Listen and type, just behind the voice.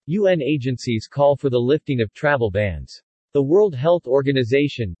UN agencies call for the lifting of travel bans. The World Health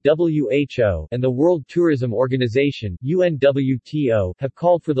Organization (WHO) and the World Tourism Organization (UNWTO) have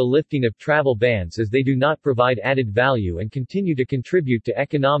called for the lifting of travel bans as they do not provide added value and continue to contribute to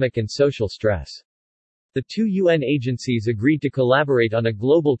economic and social stress. The two UN agencies agreed to collaborate on a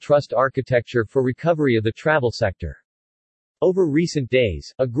global trust architecture for recovery of the travel sector. Over recent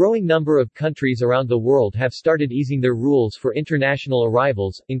days, a growing number of countries around the world have started easing their rules for international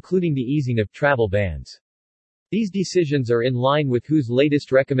arrivals, including the easing of travel bans. These decisions are in line with WHO's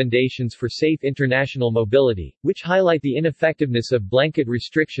latest recommendations for safe international mobility, which highlight the ineffectiveness of blanket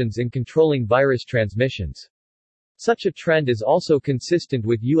restrictions in controlling virus transmissions. Such a trend is also consistent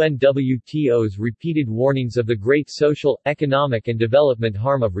with UNWTO's repeated warnings of the great social, economic and development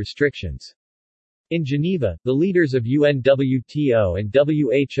harm of restrictions. In Geneva, the leaders of UNWTO and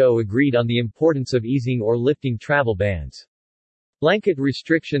WHO agreed on the importance of easing or lifting travel bans. Blanket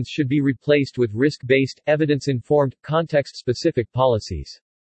restrictions should be replaced with risk-based, evidence-informed, context-specific policies.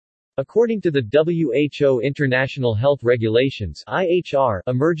 According to the WHO International Health Regulations (IHR)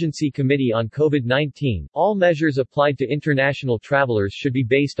 Emergency Committee on COVID-19, all measures applied to international travelers should be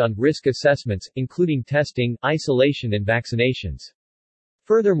based on risk assessments, including testing, isolation and vaccinations.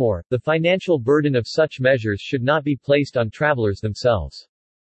 Furthermore, the financial burden of such measures should not be placed on travelers themselves.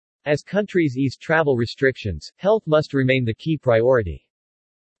 As countries ease travel restrictions, health must remain the key priority.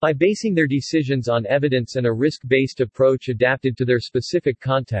 By basing their decisions on evidence and a risk-based approach adapted to their specific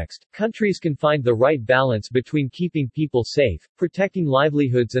context, countries can find the right balance between keeping people safe, protecting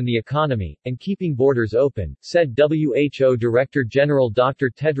livelihoods and the economy, and keeping borders open, said WHO Director General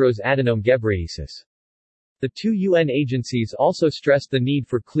Dr. Tedros Adhanom Ghebreyesus. The two UN agencies also stressed the need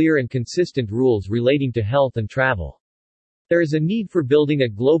for clear and consistent rules relating to health and travel. There is a need for building a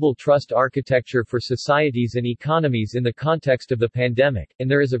global trust architecture for societies and economies in the context of the pandemic, and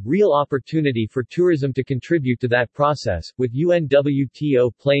there is a real opportunity for tourism to contribute to that process, with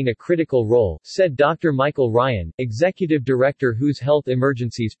UNWTO playing a critical role, said Dr. Michael Ryan, Executive Director WHO's Health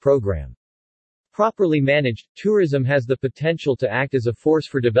Emergencies Program. Properly managed, tourism has the potential to act as a force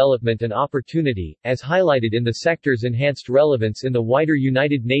for development and opportunity, as highlighted in the sector's enhanced relevance in the wider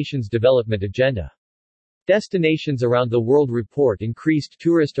United Nations Development Agenda. Destinations around the world report increased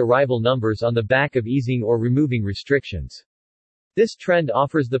tourist arrival numbers on the back of easing or removing restrictions. This trend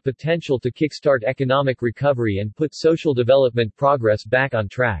offers the potential to kickstart economic recovery and put social development progress back on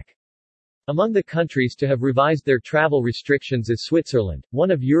track. Among the countries to have revised their travel restrictions is Switzerland, one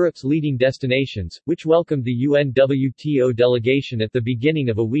of Europe's leading destinations, which welcomed the UNWTO delegation at the beginning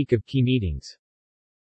of a week of key meetings.